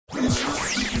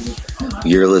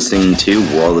You're listening to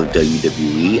World of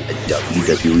WWE, a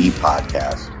WWE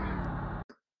podcast.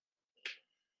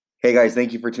 Hey guys,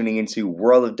 thank you for tuning into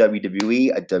World of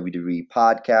WWE, a WWE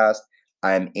podcast.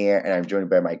 I'm Ant, and I'm joined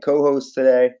by my co-host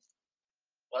today.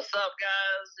 What's up,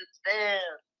 guys? It's Dan.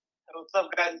 What's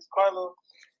up, guys? It's Carlo.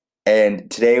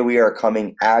 And today we are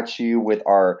coming at you with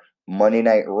our Monday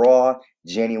Night Raw,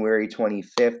 January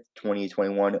 25th,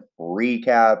 2021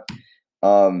 recap.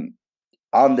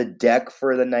 On the deck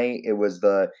for the night, it was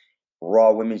the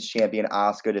Raw Women's Champion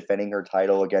Asuka defending her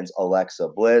title against Alexa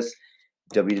Bliss.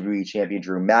 WWE Champion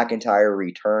Drew McIntyre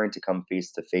returned to come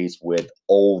face-to-face with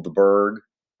Goldberg.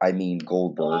 And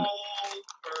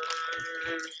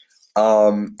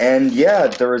yeah,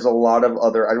 there was a lot of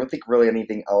other, I don't think really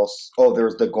anything else. Oh, there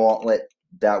was the gauntlet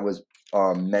that was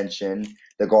mentioned,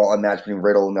 the gauntlet match between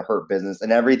Riddle and the Hurt Business,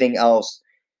 and everything else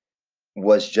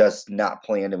was just not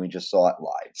planned, and we just saw it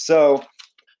live. So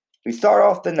we start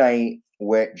off the night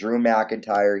with Drew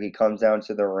McIntyre. He comes down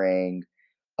to the ring.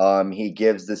 He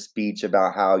gives the speech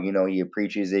about how, he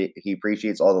appreciates it. He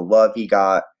appreciates all the love he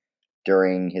got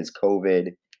during his COVID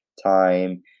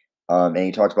time. And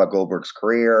he talks about Goldberg's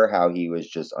career, how he was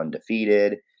just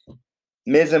undefeated.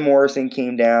 Miz and Morrison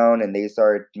came down, and they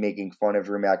started making fun of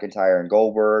Drew McIntyre and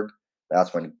Goldberg.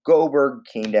 That's when Goldberg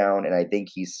came down, and I think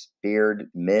he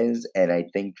speared Miz, and I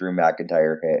think Drew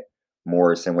McIntyre hit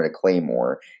Morrison with a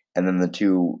Claymore. And then the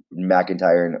two,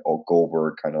 McIntyre and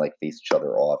Goldberg, kind of like faced each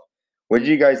other off. What did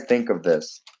you guys think of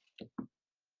this? I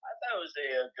thought it was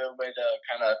a good way to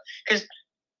kind of, because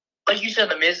like you said,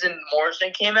 the Miz and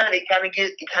Morrison came out. It kind of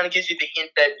gives you the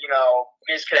hint that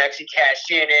Miz could actually cash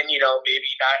in and maybe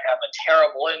not have a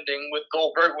terrible ending with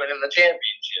Goldberg winning the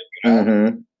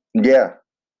championship. Yeah,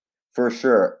 for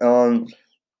sure.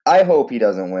 I hope he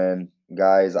doesn't win,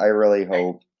 guys. I really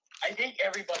hope. I think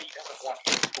everybody doesn't want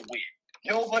him to win.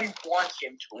 Nobody wants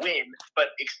him to win, but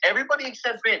everybody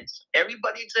except Vince.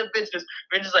 Everybody except Vince, because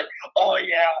Vince is like, oh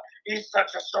yeah, he's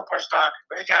such a superstar.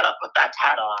 We gotta put that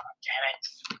title on him,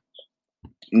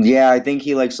 damn it. Yeah, I think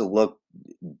he likes to look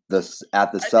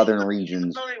at the southern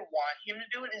regions. The reason they want him to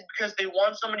do it is because they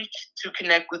want somebody to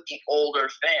connect with the older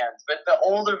fans, but the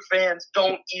older fans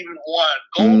don't even want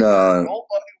Goldberg. No. Nobody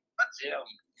wants him.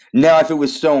 Now, if it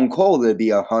was Stone Cold, it'd be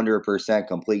 100%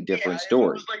 complete different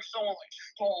story. If it was like someone like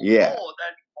Stone Cold,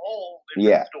 that'd be a whole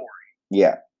different story.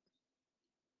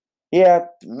 Yeah,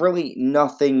 really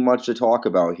nothing much to talk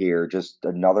about here. Just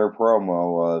another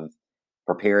promo of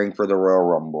preparing for the Royal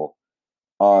Rumble.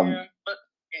 But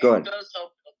go it does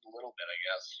help a little bit, I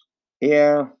guess.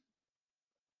 Yeah.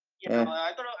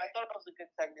 I thought it was a good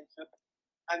segment too.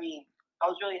 I mean, I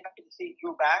was really happy to see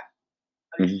Drew back.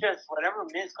 But it's just whenever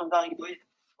Miz comes out, he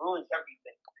ruins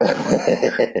everything.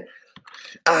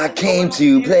 I came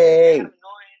to play.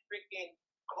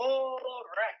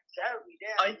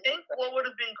 I think what would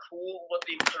have been cool, what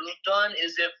they could have done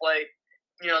is if,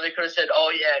 they could have said,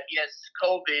 oh yeah, he has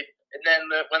COVID, and then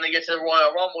when they get to the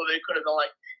Royal Rumble, they could have been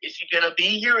like, is he going to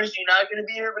be here? Is he not going to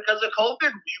be here because of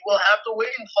COVID? We will have to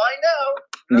wait and find out.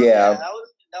 Yeah. That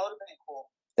would have been cool.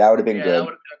 That would have been good. That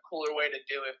would have been a cooler way to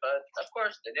do it, but of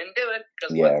course they didn't do it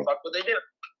because what the fuck would they do?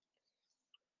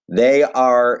 They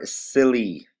are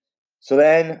silly. So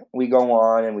then we go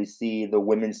on and we see the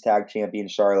women's tag champion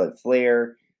Charlotte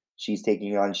Flair. She's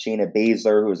taking on Shayna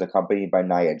Baszler, who is accompanied by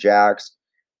Nia Jax.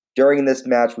 During this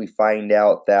match, we find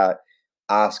out that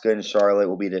Asuka and Charlotte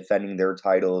will be defending their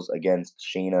titles against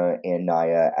Shayna and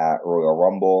Nia at Royal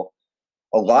Rumble.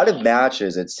 A lot of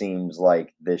matches, it seems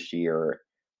like, this year.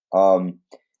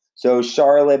 So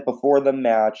Charlotte, before the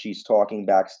match, she's talking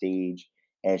backstage,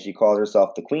 and she calls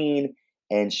herself the Queen,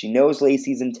 and she knows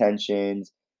Lacey's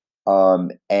intentions,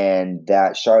 and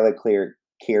that Charlotte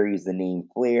carries the name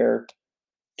Flair.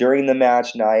 During the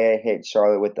match, Nia hit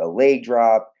Charlotte with a leg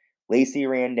drop. Lacey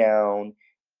ran down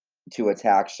to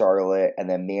attack Charlotte, and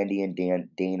then Mandy and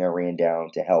Dana ran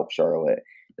down to help Charlotte.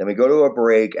 Then we go to a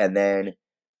break, and then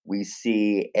we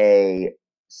see a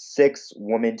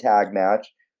 6-woman tag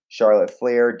match. Charlotte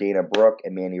Flair, Dana Brooke,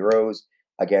 and Mandy Rose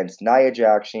against Nia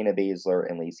Jax, Shayna Baszler,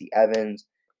 and Lacey Evans.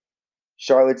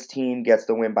 Charlotte's team gets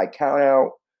the win by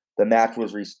countout. The match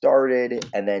was restarted,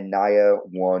 and then Nia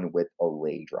won with a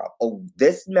leg drop. Oh,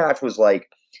 this match was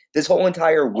this whole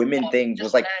entire women thing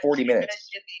was 40 minutes.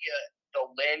 The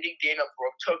landing Dana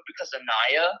Brooke took because of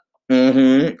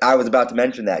Nia. I was about to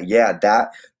mention that. Yeah,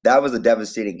 that was a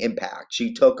devastating impact.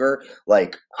 She took her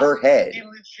her head. She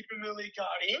legitimately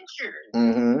got injured.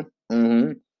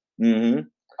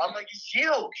 I'm like, is she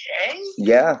okay?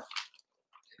 Yeah.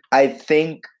 I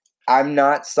think I'm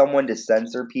not someone to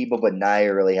censor people, but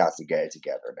Nia really has to get it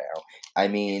together now. I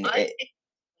mean,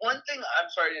 one thing, I'm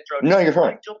sorry to interrupt. No, you're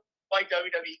fine. why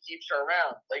WWE keeps her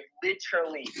around. Like,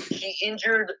 literally. I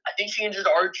think she injured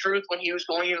R-Truth when he was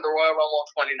going into the Royal Rumble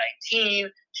in 2019.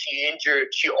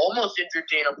 She almost injured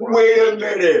Dana Brooke. Wait a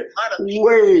minute.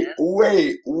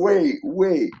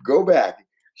 Wait. Go back.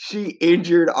 She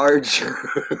injured R-Truth.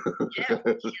 Yeah, she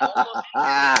almost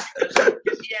injured him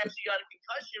because he actually got a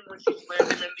concussion when she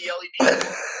slammed him in the LED.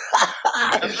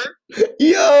 Remember?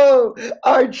 Yo,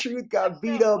 R-Truth got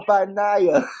beat up by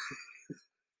Nia.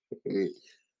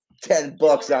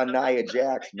 $10 on Nia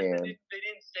Jax, man. They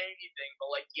didn't say anything, but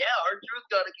like, yeah, R-Truth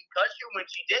got a concussion when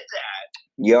she did that.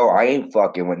 Yo, I ain't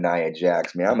fucking with Nia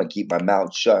Jax, man. I'm gonna keep my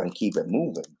mouth shut and keep it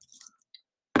moving.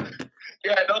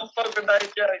 Yeah, don't fuck with Nia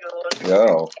Jax.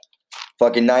 Yo,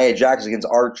 fucking Nia Jax against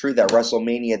R-Truth at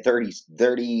WrestleMania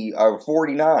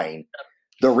 49,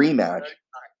 the rematch.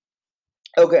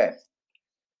 Okay.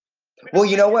 Well,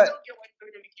 you know what?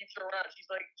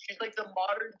 She's like the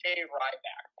modern day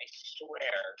Ryback. I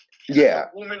swear. She's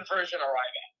like the woman version of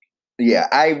Ryback. Yeah,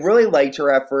 I really liked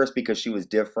her at first because she was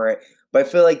different, but I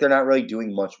feel like they're not really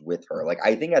doing much with her. Like,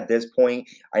 I think at this point,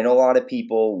 I know a lot of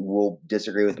people will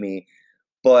disagree with me,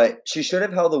 but she should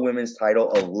have held the women's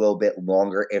title a little bit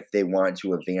longer if they wanted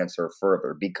to advance her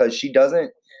further, because she's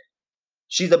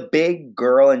a big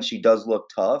girl and she does look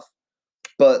tough,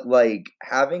 but like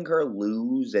having her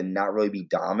lose and not really be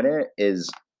dominant is,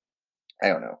 I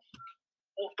don't know.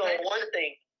 Well, so one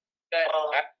thing that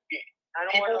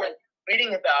people were reading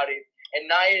about it, and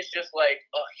Nia's just like,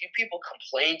 oh, you people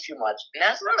complain too much. And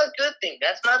that's not a good thing.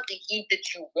 That's not the heat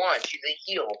that you want. She's a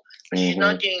heel. But she's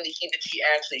not getting the heat that she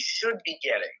actually should be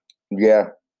getting. Yeah.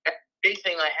 That's the big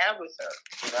thing I have with her,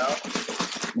 you know?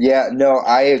 Yeah, no,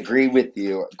 I agree with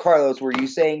you. Carlos, were you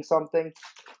saying something?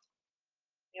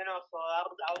 You know, so I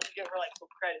would give her like some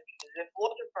credit, because if it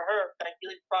wasn't for her,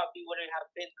 Becky probably wouldn't have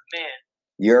been the man.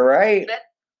 You're right. That's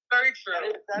very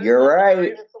true. You're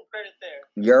right. Some credit there.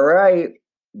 You're right.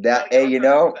 Hey, you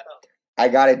know, I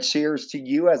gotta cheers to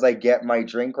you as I get my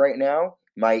drink right now.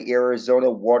 My Arizona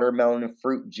watermelon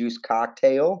fruit juice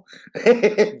cocktail.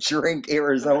 Drink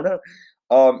Arizona.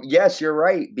 Yes, you're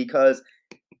right, because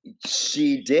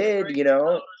she did, you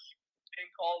know.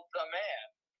 Called the man.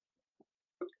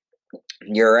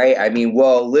 You're right. I mean,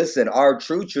 well, listen,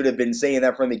 R-Truth should have been saying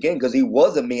that from the beginning, because he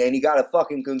was a man. He got a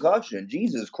fucking concussion.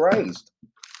 Jesus Christ.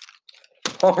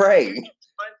 All right.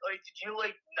 Did you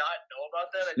not know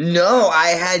about that? No,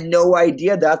 I had no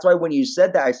idea. That's why when you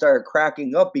said that, I started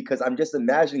cracking up, because I'm just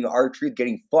imagining R-Truth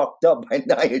getting fucked up by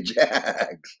Nia Jax.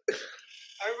 I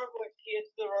remember when she hit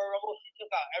the Royal Rumble, she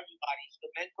took out everybody. The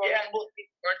men's Royal Rumble,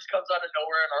 Orange comes out of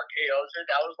nowhere and RKO's her.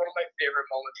 That was one of my favorite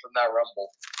moments from that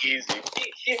Rumble. Easy.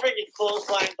 She freaking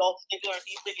clotheslines all together and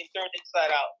he freaking turned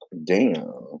inside out.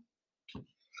 Damn.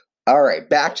 All right,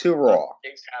 back to Raw.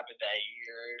 Things happened that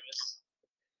year.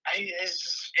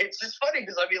 It's just funny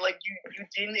because I mean, like you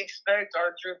didn't expect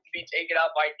R-Truth to be taken out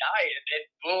by Nia, and then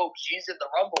boom, she's in the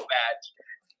Rumble match.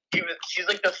 She's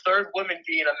like the third woman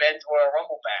being a men's Royal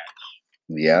Rumble match.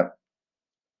 Yep.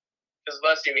 Because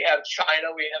let's see, we have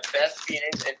China, we have Beth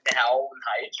Phoenix, and now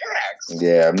Nia Jax.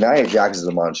 Yeah, Nia Jax is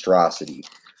a monstrosity.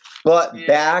 But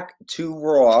back to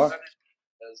Raw.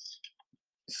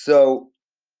 So,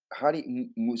 how do you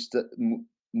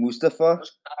Mustafa?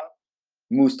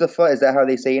 Mustafa, is that how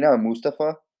they say it now?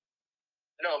 Mustafa?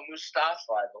 No,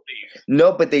 Mustafa, I believe.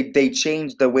 No, but they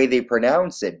changed the way they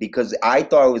pronounce it, because I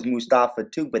thought it was Mustafa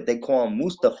too, but they call him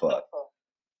Mustafa.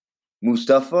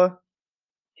 Mustafa?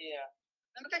 Yeah.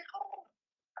 That's what they call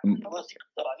him.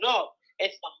 Mustafa. No,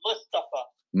 it's Mustafa.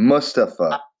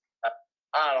 Mustafa.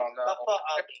 I don't know.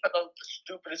 The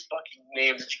stupidest fucking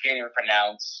names that you can't even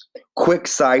pronounce. Quick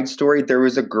side story: there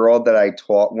was a girl that I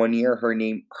taught one year.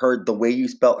 The way you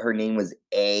spelt her name was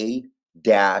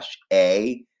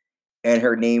A-A, and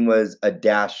her name was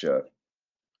Adasha.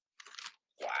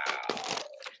 Wow.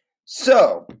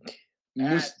 So,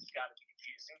 That's gotta be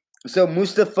confusing. So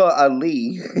Mustafa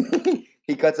Ali,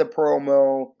 he cuts a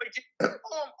promo. Wait, did you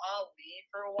call him Ali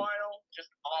for a while?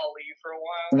 Just Ali for a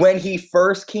while? When he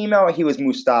first came out, he was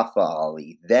Mustafa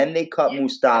Ali. Then they cut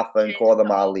Mustafa and called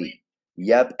him Ali.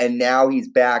 Yep, and now he's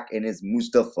back and is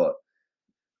Mustafa.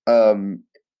 Mustafa,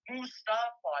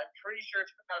 I'm pretty sure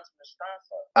it's pronounced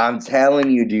Mustafa. I'm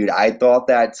telling you, dude, I thought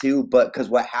that too, but because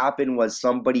what happened was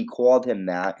somebody called him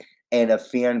that, and a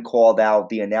fan called out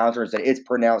the announcer and said, it's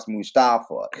pronounced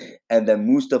Mustafa. And then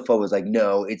Mustafa was like,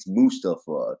 no, it's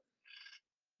Mustafa.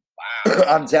 Wow.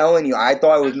 I'm telling you, I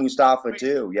thought it was Mustafa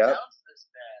too. Yep.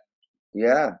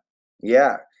 Yeah.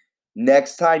 Yeah.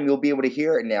 Next time you'll be able to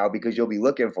hear it now because you'll be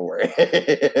looking for it.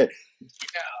 Yeah,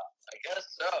 I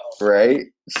guess so. Right?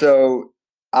 So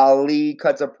Ali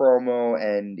cuts a promo,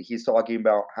 and he's talking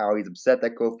about how he's upset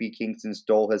that Kofi Kingston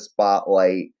stole his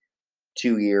spotlight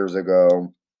 2 years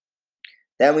ago.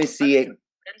 Then we see it. But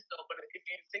if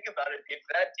you think about it, if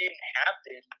that didn't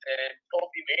happen, then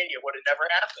Kofi Mania would have never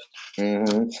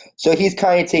happened. So he's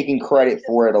kind of taking credit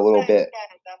for it a little bit.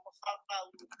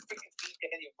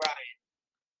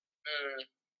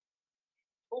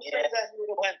 Who says that he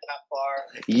went that far?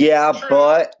 Yeah,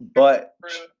 but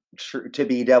to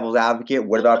be devil's advocate,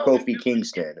 what about Kofi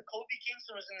Kingston? Kofi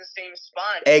Kingston was in the same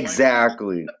spot.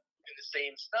 Exactly. In the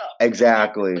same stuff.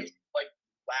 Exactly. Like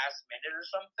last minute or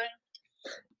something.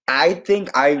 I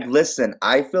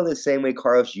feel the same way,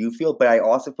 Carlos, you feel, but I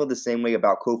also feel the same way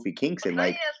about Kofi Kingston. Can I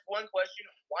ask one question?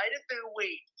 Why did they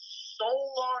wait so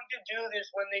long to do this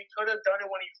when they could have done it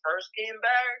when he first came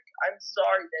back? I'm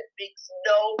sorry, that makes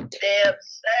no damn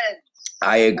sense.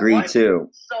 I agree too.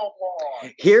 So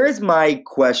long. Here's my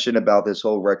question about this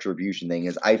whole retribution thing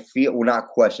is not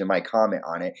question, my comment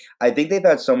on it. I think they've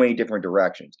had so many different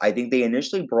directions. I think they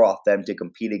initially brought them to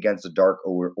compete against the Dark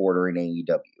Order in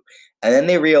AEW. And then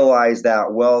they realized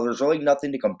that, well, there's really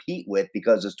nothing to compete with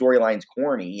because the storyline's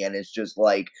corny and it's just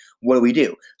like, what do we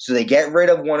do? So they get rid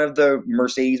of one of the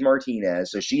Mercedes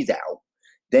Martinez, so she's out.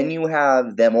 Then you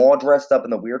have them all dressed up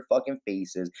in the weird fucking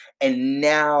faces. And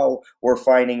now we're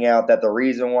finding out that the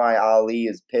reason why Ali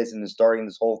is pissed and is starting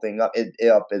this whole thing up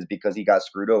is because he got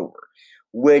screwed over.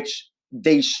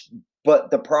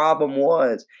 But the problem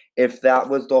was, if that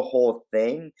was the whole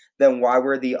thing, then why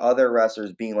were the other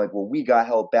wrestlers being like, well, we got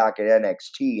held back at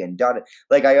NXT and done it?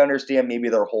 Like, I understand maybe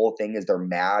their whole thing is they're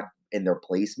mad in their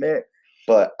placement,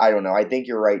 but I don't know. I think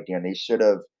you're right, Dan. They should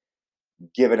have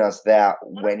given us that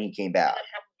when he came back.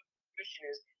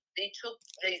 They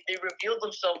revealed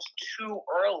themselves too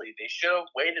early. They should have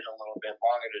waited a little bit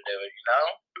longer to do it, you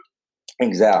know?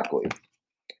 Exactly.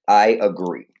 I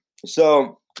agree.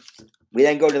 So we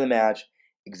then go to the match.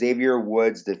 Xavier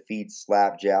Woods defeats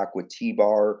Slapjack with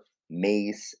T-Bar,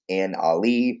 Mace, and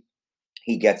Ali.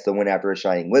 He gets the win after a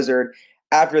Shining Wizard.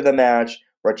 After the match,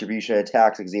 Retribution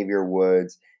attacks Xavier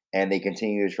Woods, and they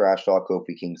continue to trash talk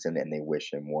Kofi Kingston, and they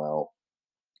wish him well.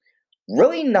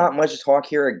 Really not much to talk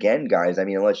here again, guys. I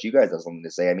mean, unless you guys have something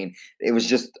to say. I mean, it was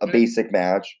just a basic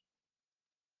match.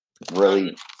 Really.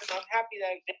 I'm happy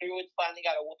that Xavier Woods finally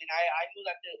got a win. I knew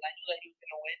that he was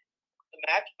going to win the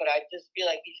match, but I just feel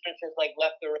like he should have just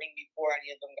left the ring before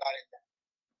any of them got in there.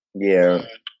 Yeah.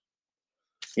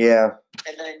 Yeah.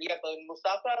 And then, but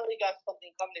Mustafa Ali got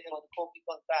something coming to him when Kofi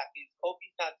comes back.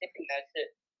 Kofi's not taking that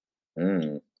shit.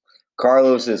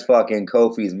 Carlos is fucking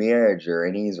Kofi's manager,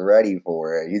 and he's ready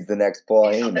for it. He's the next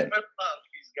Paul Heyman.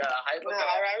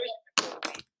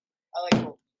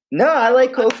 No, I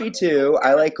like Kofi too.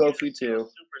 Superstar.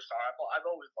 I've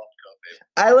always loved Kofi.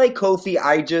 I like Kofi.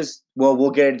 We'll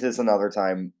get into this another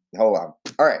time. Hold on.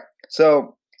 All right.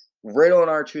 So, Riddle and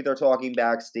R-Truth are talking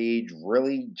backstage.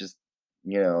 Really just,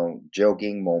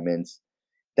 joking moments.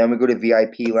 Then we go to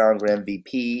VIP Lounge with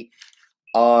MVP.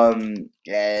 I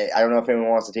don't know if anyone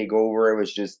wants to take over. It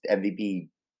was just MVP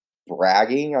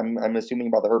bragging. I'm assuming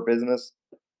about the Hurt Business.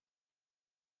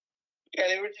 Yeah,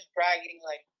 they were just bragging,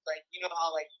 like you know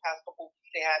how past couple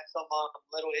weeks they had some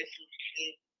little issues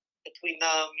between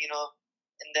them,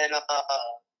 and then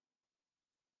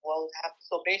what happened?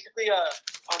 So basically,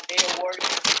 they awarded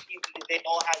MVP because they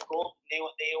all had gold. They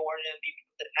awarded MVP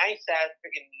with a nice ass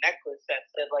freaking necklace that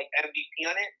said MVP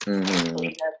on it. So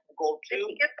he has gold too.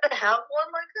 Did he get to have one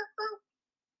like that though?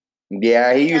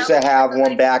 Yeah, he used to have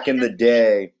one back in the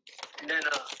day. And then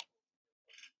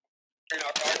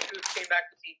R-Truth came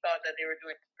back because he thought that they were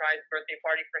doing a surprise birthday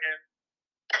party for him.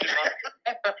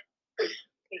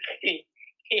 He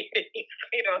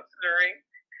came out to the ring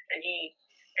and he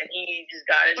just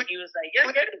got it. He was like, "You're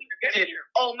getting here.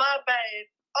 Oh my bad.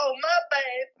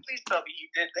 Please tell me you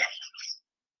did that."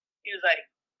 He was like,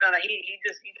 "No, he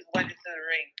just went into the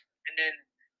ring and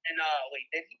wait,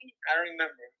 did he? I don't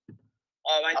remember.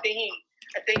 I think he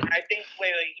didn't get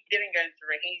into the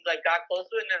ring. He got close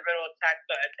to it and then Riddle attacked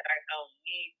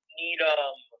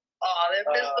they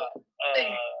missed the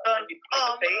thing. My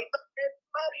bad.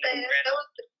 That was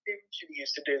the thing she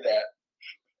used to do that.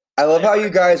 I love how you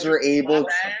guys were able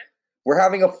to. We're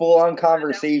having a full-on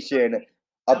conversation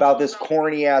about this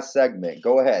corny-ass segment.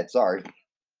 Go ahead. Sorry.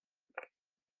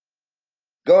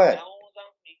 Go ahead. That one was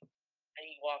on me, and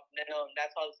he walked. And then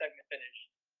that's how the segment finished.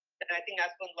 And I think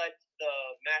that's what led to the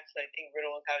match. I think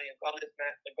Riddle was having a gauntlet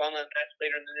match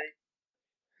later in the day.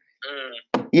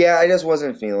 Yeah, I just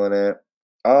wasn't feeling it.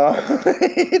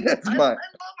 That's mine. I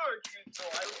love R-Truth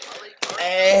though.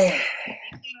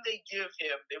 Anything they give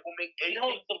him, they will make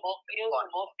anything. The most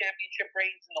championship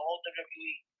reigns in the whole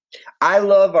WWE. I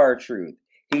love R-Truth.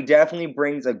 He definitely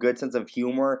brings a good sense of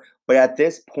humor, but at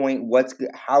this point,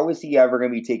 how is he ever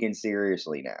going to be taken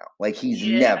seriously now? Like, he's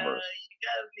never. You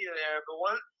gotta be there. But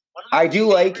one of I do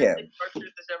like him.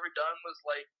 R-Truth has ever done was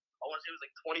like, I want to say it was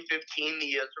like 2015,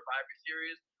 the Survivor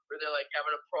Series, where they're like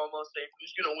having a promo saying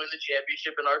who's gonna win the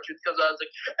championship, and R-Truth comes out and is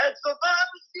like, at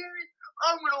Survivor Series,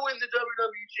 I'm gonna win the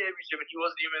WWE championship, and he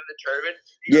wasn't even in the tournament.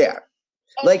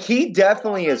 Like, he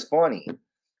definitely is funny.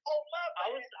 I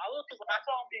was when I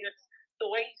saw him because the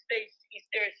way he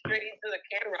stares straight into the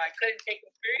camera, I couldn't take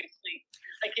him seriously.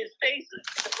 Like his face is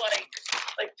just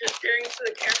like just staring into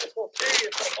the camera so serious.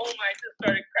 Like, oh my, I just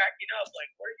started cracking up. Like,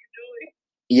 what are you doing?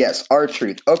 Yes,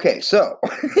 R-Truth. Okay, so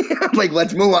I'm like,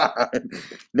 let's move on.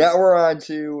 Now we're on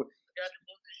to.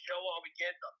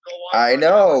 I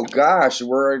know, gosh,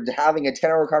 we're having a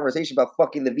 10-hour conversation about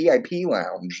fucking the VIP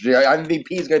lounge. MVP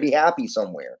is gonna be happy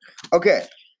somewhere. Okay.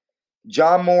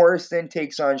 John Morrison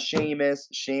takes on Sheamus.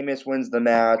 Sheamus wins the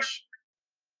match.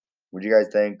 What do you guys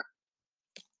think?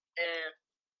 And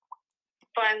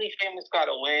finally, Sheamus got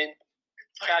a win.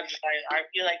 I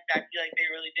feel like they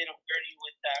really did him dirty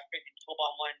with that freaking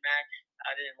 2-on-1 match.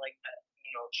 I didn't like that.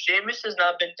 Sheamus has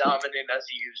not been dominant as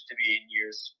he used to be in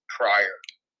years prior.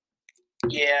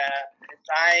 Yeah,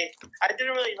 I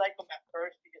didn't really like him at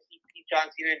first because he beat John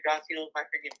Cena, and John Cena was my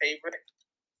freaking favorite.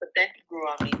 But then he grew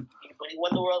on me. He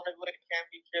won the World Heavyweight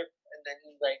Championship, and then he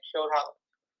showed how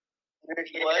good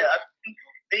he was.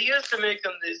 They used to make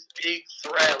him this big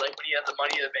threat, like when he had the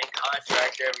Money in the Bank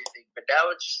contract and everything. But now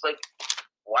it's just like,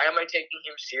 why am I taking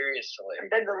him seriously? And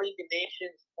then the League of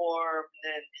Nations formed,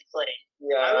 and it's like,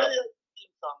 I really like the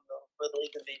theme song though for the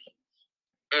League of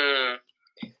Nations.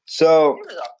 So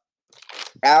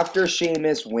after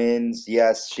Sheamus wins,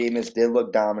 yes, Sheamus did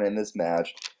look dominant in this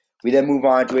match. We then move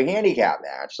on to a handicap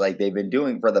match, like they've been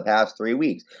doing for the past 3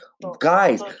 weeks.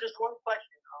 Guys. So just one question.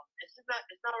 It's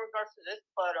not in regards to this,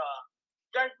 but you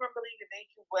guys remember League of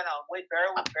Nations when Wade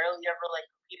Barrett was barely ever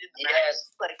competed in the match?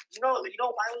 Like you know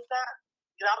why was that?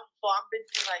 I'm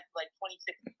binging like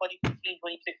 2015,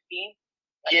 2016.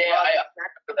 I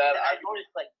remember that. I noticed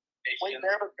Wade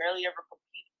Barrett would barely ever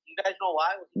compete. You guys know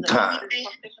why? Let's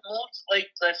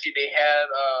see, they had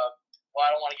well,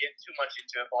 I don't want to get too much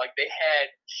into it, but they had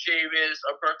Sheamus,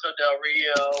 Alberto Del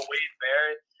Rio, Wade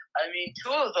Barrett. I mean,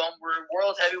 2 of them were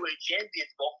world heavyweight champions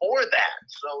before that,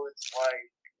 so it's like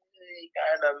they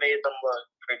kind of made them look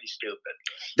pretty stupid.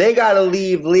 They gotta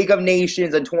leave League of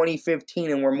Nations in 2015,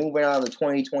 and we're moving on to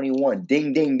 2021.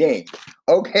 Ding, ding, ding.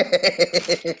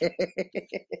 Okay.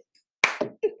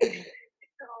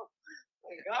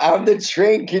 I'm the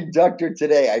train conductor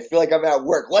today. I feel like I'm at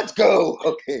work. Let's go.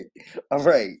 Okay. All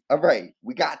right.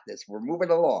 We got this. We're moving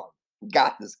along. We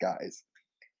got this, guys.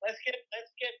 Let's get 2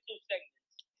 segments.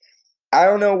 I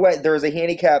don't know what. There was a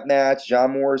handicap match.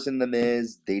 John Morrison and The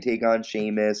Miz. They take on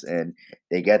Sheamus, and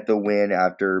they get the win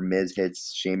after Miz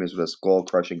hits Sheamus with a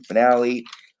skull-crushing finale.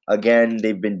 Again,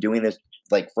 they've been doing this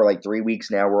for 3 weeks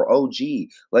now. Where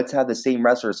let's have the same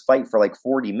wrestlers fight for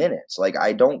 40 minutes.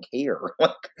 I don't care.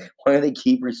 Why do they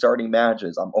keep restarting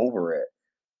matches? I'm over it.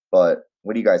 But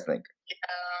what do you guys think? Yeah,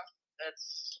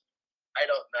 I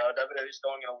don't know. WWE's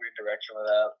going in a weird direction with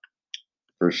that.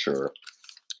 For sure.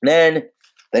 Then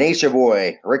the Nature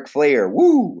Boy, Ric Flair,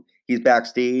 woo! He's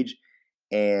backstage,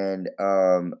 and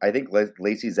I think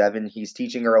Lacey Zevon, he's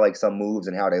teaching her some moves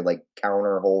and how to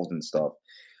counter holds and stuff.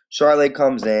 Charlotte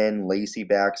comes in, Lacey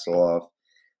backs off.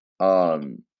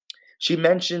 She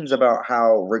mentions about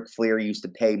how Ric Flair used to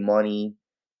pay money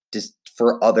just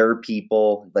for other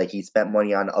people, he spent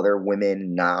money on other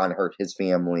women, not on his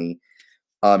family.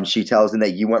 She tells him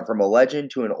that you went from a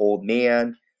legend to an old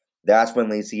man. That's when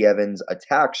Lacey Evans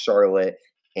attacks Charlotte,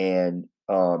 and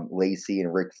Lacey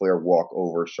and Ric Flair walk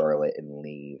over Charlotte and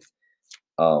leave.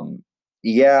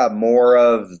 Yeah, more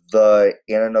of the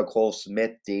Anna Nicole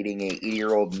Smith dating a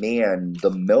 80-year-old man,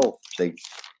 the MILF, the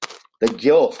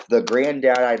GILF, the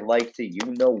granddad I'd like to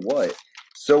what.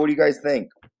 So what do you guys think?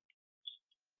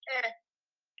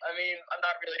 I mean, I'm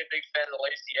not really a big fan of the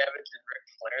Lacey Evans and Ric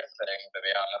Flair thing, to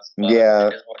be honest. Yeah,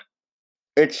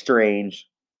 it's strange.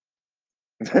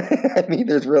 I mean,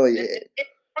 there's really...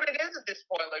 It's what it is at this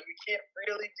point. We can't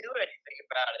really do anything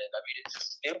about it. I mean, it's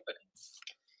just stupid.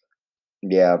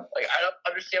 Yeah. I don't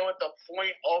understand what the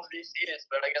point of this is,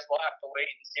 but I guess we'll have to wait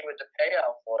and see what the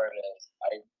payout for it is.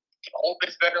 I hope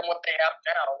it's better than what they have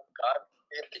now. God,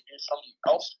 if they do something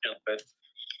else stupid.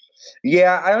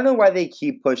 Yeah, I don't know why they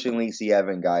keep pushing Lacey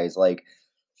Evans, guys.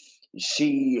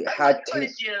 She had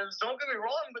Lacey Evans, don't get me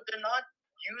wrong, but they're not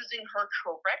using her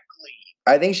correctly.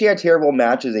 I think she had terrible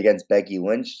matches against Becky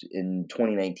Lynch in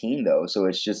 2019, though. So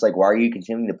it's just like, why are you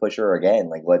continuing to push her again?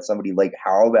 Like, let somebody like,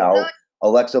 how about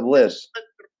Alexa Bliss? But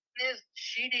the thing is,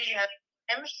 she didn't have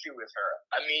chemistry with her.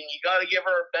 I mean, you got to give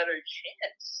her a better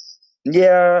chance.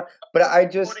 Yeah, but I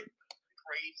just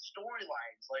great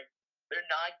storylines. Like they're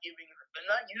not using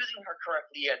her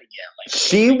correctly yet again. Like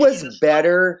she was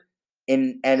better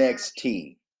in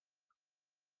NXT.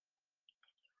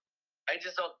 I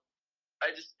just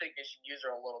think they should use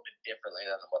her a little bit differently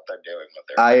than what they're doing with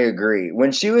her. I agree.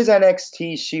 When she was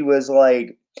NXT, she was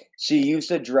like, she used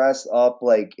to dress up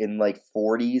like in like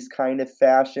 40s kind of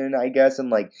fashion, I guess. And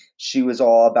like, she was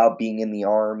all about being in the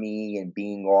army and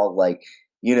being all like,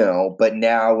 you know, but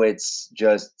now it's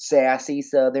just sassy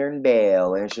Southern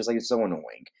Belle. And it's just like, it's so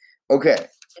annoying. Okay.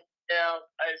 Yeah,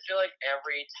 I feel like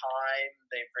every time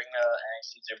they bring a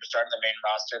NXT superstar to the main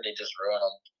roster, they just ruin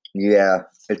them. Yeah,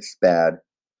 it's bad.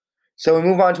 So we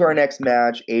move on to our next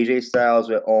match. AJ Styles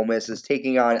with Omos is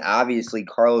taking on, obviously,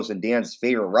 Carlos and Dan's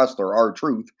favorite wrestler,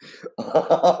 R-Truth. No,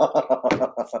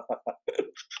 I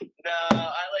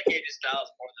like AJ Styles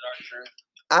more than R-Truth.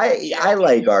 I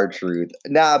like R-Truth.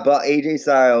 Nah, but AJ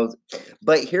Styles.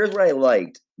 But here's what I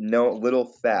liked. No, little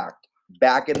fact.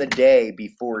 Back in the day,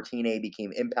 before TNA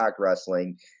became Impact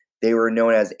Wrestling, they were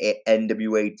known as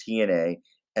NWA TNA.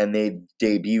 And they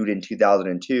debuted in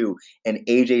 2002. And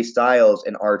AJ Styles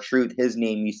and R-Truth, his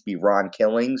name used to be Ron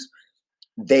Killings.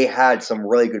 They had some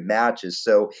really good matches.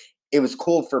 So it was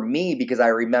cool for me because I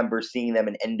remember seeing them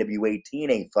in NWA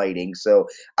TNA fighting. So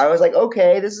I was like,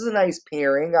 okay, this is a nice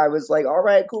pairing. I was like, all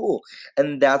right, cool.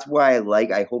 And that's why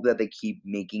I hope that they keep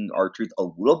making R-Truth a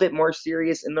little bit more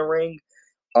serious in the ring.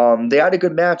 They had a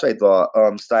good match, I thought.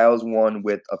 Styles won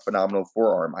with a phenomenal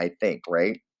forearm, I think,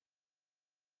 right?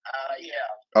 Yeah.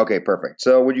 Okay, perfect.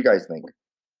 So what do you guys think?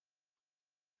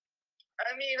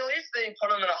 I mean, at least they put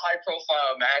them in a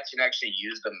high-profile match and actually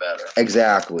use them better.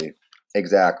 Exactly.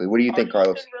 What do you think,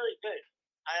 Carlos? It's really good.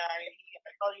 I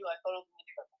thought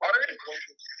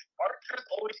R-Truth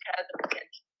always had the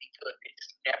potential to be good. They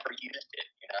just never used it,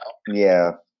 you know?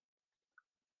 Yeah.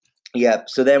 Yep.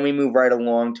 So then we move right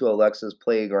along to Alexa's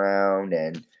playground,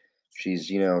 and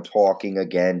she's, talking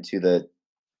again to the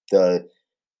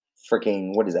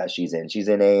freaking, what is that she's in? She's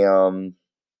in a,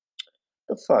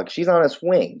 the fuck? She's on a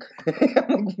swing.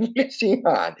 What is she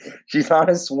on? She's on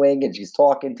a swing, and she's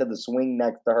talking to the swing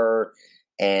next to her,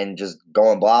 and just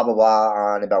going blah, blah, blah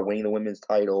on about winning the women's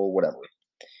title, whatever.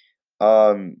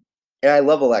 And I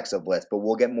love Alexa Bliss, but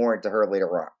we'll get more into her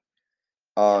later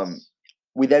on.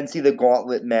 We then see the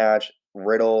gauntlet match.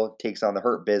 Riddle takes on the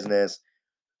Hurt Business.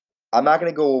 I'm not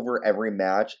going to go over every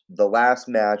match. The last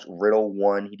match, Riddle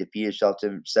won. He defeated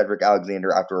Cedric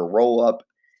Alexander after a roll-up.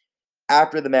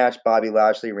 After the match, Bobby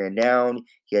Lashley ran down.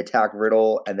 He attacked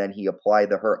Riddle, and then he applied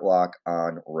the Hurt Lock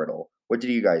on Riddle. What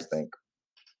did you guys think?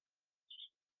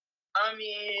 I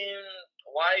mean,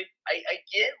 why? I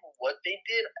get what they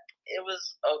did. It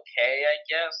was okay, I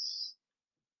guess.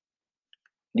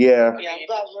 Yeah. Yeah, I'm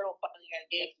glad Riddle finally got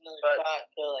another shot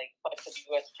to fight for the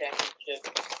U.S. Championship.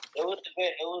 It was good.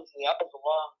 That was a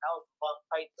long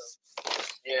fight though.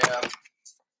 Yeah.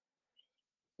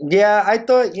 Yeah, I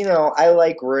thought, I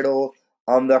like Riddle.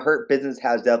 The Hurt Business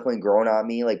has definitely grown on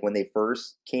me. Like when they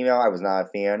first came out, I was not a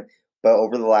fan, but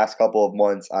over the last couple of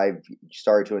months, I've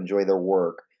started to enjoy their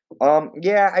work.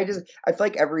 Yeah, I feel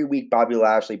like every week Bobby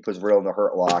Lashley puts Riddle in the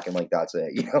Hurt Lock, and that's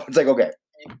it. It's like okay.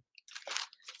 That's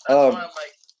why I'm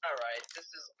like, all right, this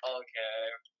is okay.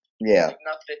 Yeah.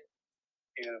 Nothing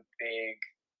too big.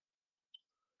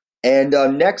 And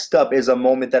next up is a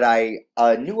moment that I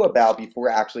knew about before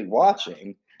actually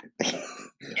watching. Yes,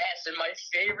 and my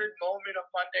favorite moment of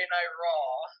Monday Night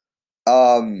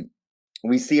Raw.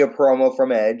 We see a promo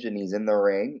from Edge, and he's in the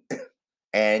ring,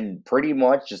 and pretty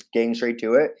much just getting straight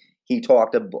to it. He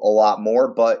talked a lot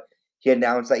more, but he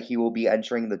announced that he will be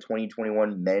entering the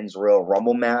 2021 Men's Royal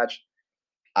Rumble match.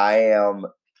 I am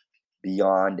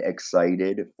beyond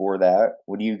excited for that.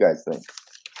 What do you guys think?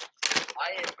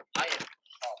 I am pumped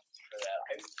for that.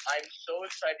 I'm so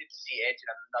excited to see Edge in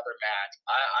another match.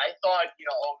 I thought,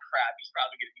 oh crap, he's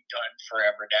probably going to be done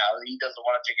forever now. He doesn't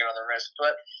want to take another risk,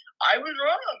 but I was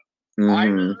wrong. Mm-hmm. I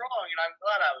was wrong, and I'm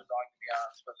glad I was wrong, to be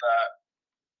honest with that.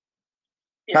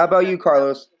 Yeah, how about you,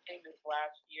 Carlos?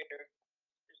 Last year, there's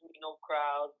no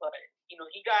crowd, but he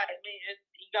got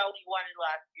what he wanted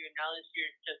last year. Now this year,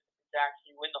 it's just to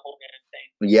actually win the whole damn thing.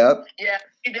 Yep. Yeah,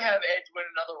 need to have Edge win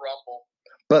another Rumble.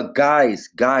 But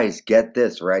guys, get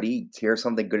this, ready? Here's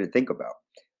something good to think about.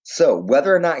 So,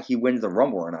 whether or not he wins the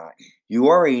Rumble or not, you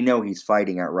already know he's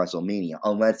fighting at WrestleMania,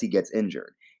 unless he gets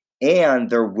injured. And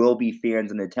there will be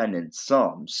fans in attendance,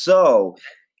 some. So,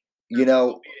 you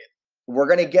know, we're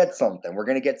going to get something. We're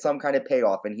going to get some kind of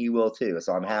payoff, and he will too.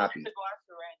 So I'm happy. To go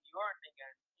after Randy Orton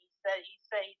again. He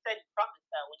said he promised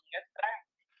that when he gets back.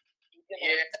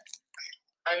 Yeah.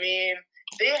 I mean,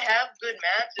 they have good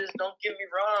matches, don't get me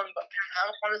wrong, but I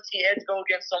don't want to see Edge go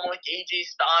against someone like AJ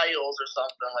Styles or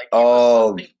something like that.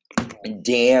 Oh,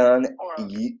 Dan. Or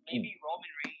maybe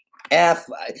Roman Reigns.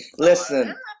 Listen.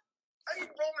 I mean,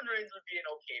 Roman Reigns would be an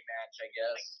okay match, I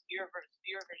guess. Like Spear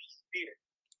versus Spear.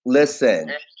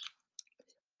 Listen.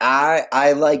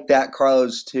 I like that,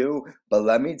 Carlos, too. But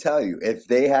let me tell you, if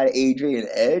they had AJ and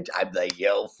Edge, I'd be like,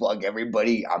 yo, fuck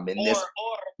everybody. I'm in this. Or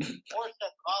Seth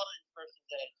Rollins versus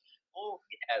Edge. Oh,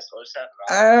 yes, or Seth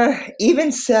Rollins.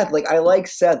 Even Seth, like, I like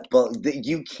Seth, but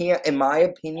you can't, in my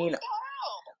opinion.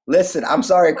 Listen, I'm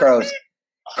sorry, Carlos.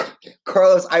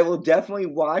 Carlos, I will definitely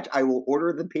watch. I will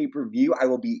order the pay-per-view. I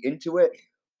will be into it.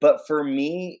 But for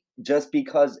me, just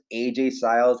because AJ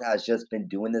Styles has just been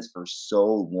doing this for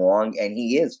so long, and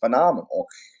he is phenomenal.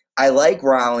 I like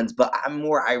Rollins, but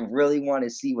I really want to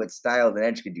see what Styles and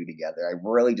Edge can do together. I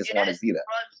really just want to see that.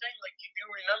 What I'm saying, like, if you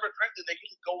remember correctly, they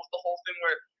could go with the whole thing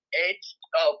where Edge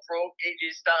broke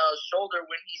AJ Styles' shoulder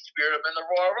when he speared him in the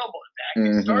Royal Rumble. That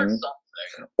could start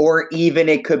something. Or even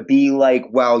it could be like,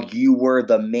 while you were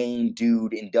the main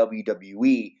dude in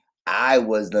WWE, I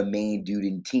was the main dude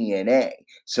in TNA.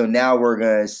 So now we're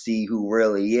going to see who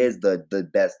really is the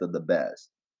best of the best.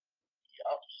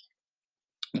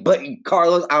 Yep. But,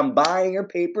 Carlos, I'm buying your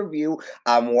pay-per-view.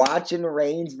 I'm watching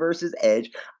Reigns versus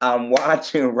Edge. I'm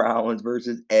watching Rollins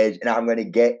versus Edge, and I'm going to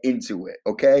get into it,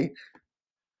 okay?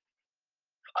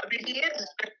 I mean, he is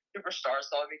a superstar,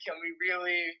 so I mean, can we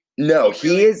really... No,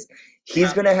 he is.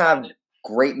 He's going to have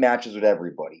great matches with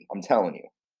everybody. I'm telling you.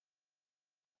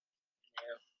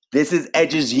 This is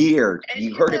Edge's year.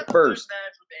 You heard it first. Good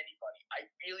match with anybody. I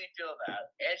really feel that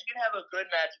Edge can have a good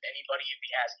match with anybody if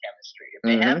he has chemistry. If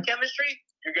they have chemistry,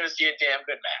 you're gonna see a damn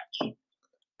good match.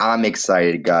 I'm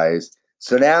excited, guys.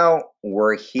 So now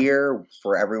we're here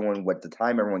for everyone. What the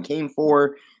time everyone came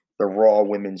for? The Raw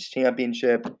Women's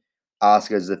Championship.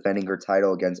 Asuka is defending her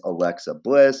title against Alexa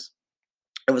Bliss.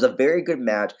 It was a very good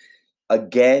match.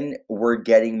 Again, we're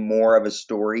getting more of a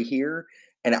story here.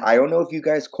 And I don't know if you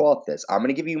guys caught this. I'm going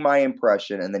to give you my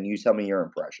impression, and then you tell me your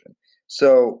impression.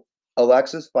 So,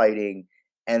 Alexa's fighting,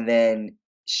 and then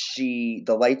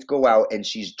the lights go out, and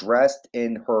she's dressed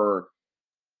in her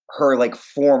like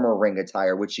former ring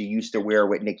attire, which she used to wear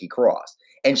with Nikki Cross.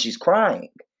 And she's crying.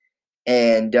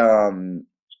 And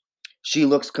she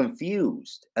looks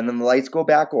confused. And then the lights go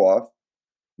back off.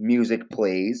 Music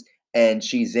plays. And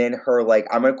she's in her, like,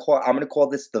 I'm gonna call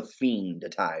this the Fiend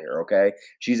attire, okay?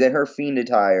 She's in her Fiend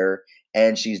attire,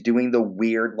 and she's doing the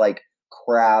weird, like,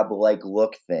 crab-like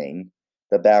look thing,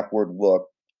 the backward look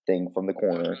thing from the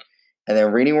corner. And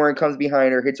then Randy Orton comes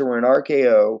behind her, hits her with an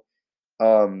RKO,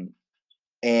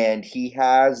 and he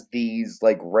has these,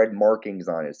 like, red markings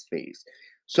on his face.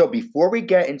 So before we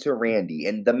get into Randy,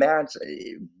 and the match,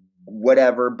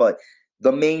 whatever, but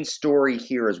the main story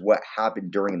here is what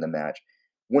happened during the match.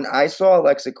 When I saw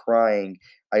Alexa crying,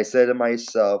 I said to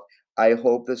myself, I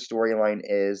hope the storyline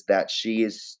is that she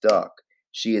is stuck.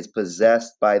 She is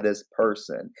possessed by this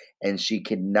person, and she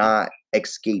cannot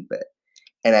escape it.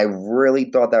 And I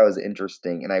really thought that was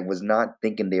interesting, and I was not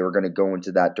thinking they were going to go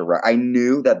into that direction. I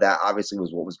knew that obviously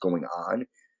was what was going on,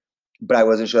 but I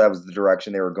wasn't sure that was the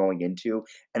direction they were going into.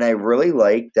 And I really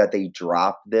like that they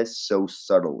dropped this so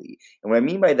subtly. And what I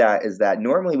mean by that is that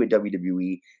normally with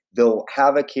WWE, they'll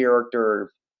have a character...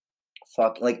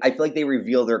 I feel like they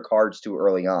reveal their cards too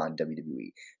early on,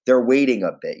 WWE. They're waiting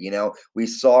a bit, you know? We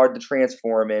saw the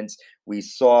Transformance. We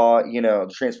saw,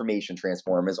 the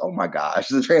Transformers. Oh my gosh,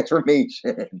 the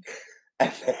Transformation.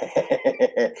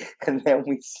 And then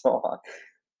we saw...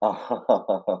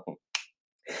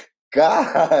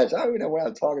 gosh, I don't even know what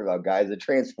I'm talking about, guys. The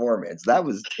Transformance. That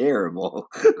was terrible.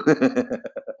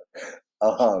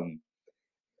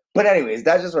 But anyways,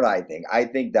 that's just what I think. I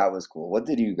think that was cool. What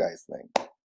did you guys think?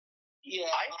 Yeah,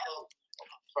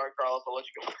 sorry, Carlos. I'll let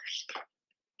you go first.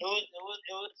 It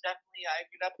was definitely. I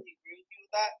could definitely agree with you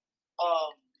with that.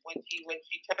 When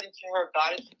she turned into her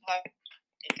goddess type,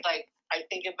 it's like I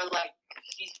think it meant like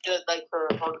she's still like her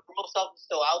normal self is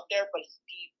still out there, but it's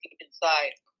deep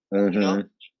inside. You know,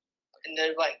 and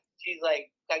there's like she's like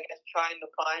I guess trying to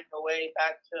find her way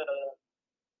back to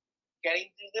getting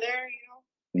to there. You know.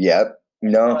 Yep.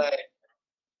 No. But,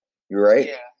 you're right.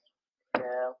 Yeah.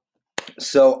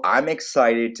 So I'm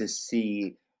excited to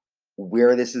see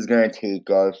where this is going to take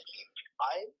us.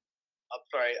 I'm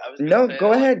sorry. I was No, say,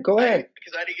 go ahead. Go ahead.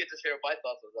 Because I didn't get to share my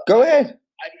thoughts on that. Go ahead.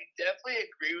 I definitely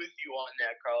agree with you on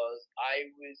that, Carlos. I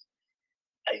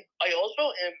also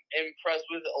am impressed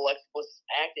with Alexa Bliss'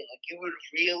 acting. Like, you would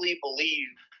really believe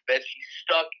that she's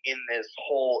stuck in this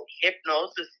whole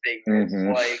hypnosis thing. It's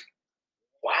like,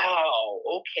 wow,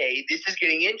 okay, this is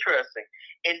getting interesting.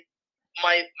 And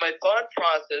my thought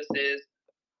process is,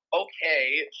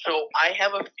 okay, so I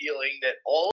have a feeling that all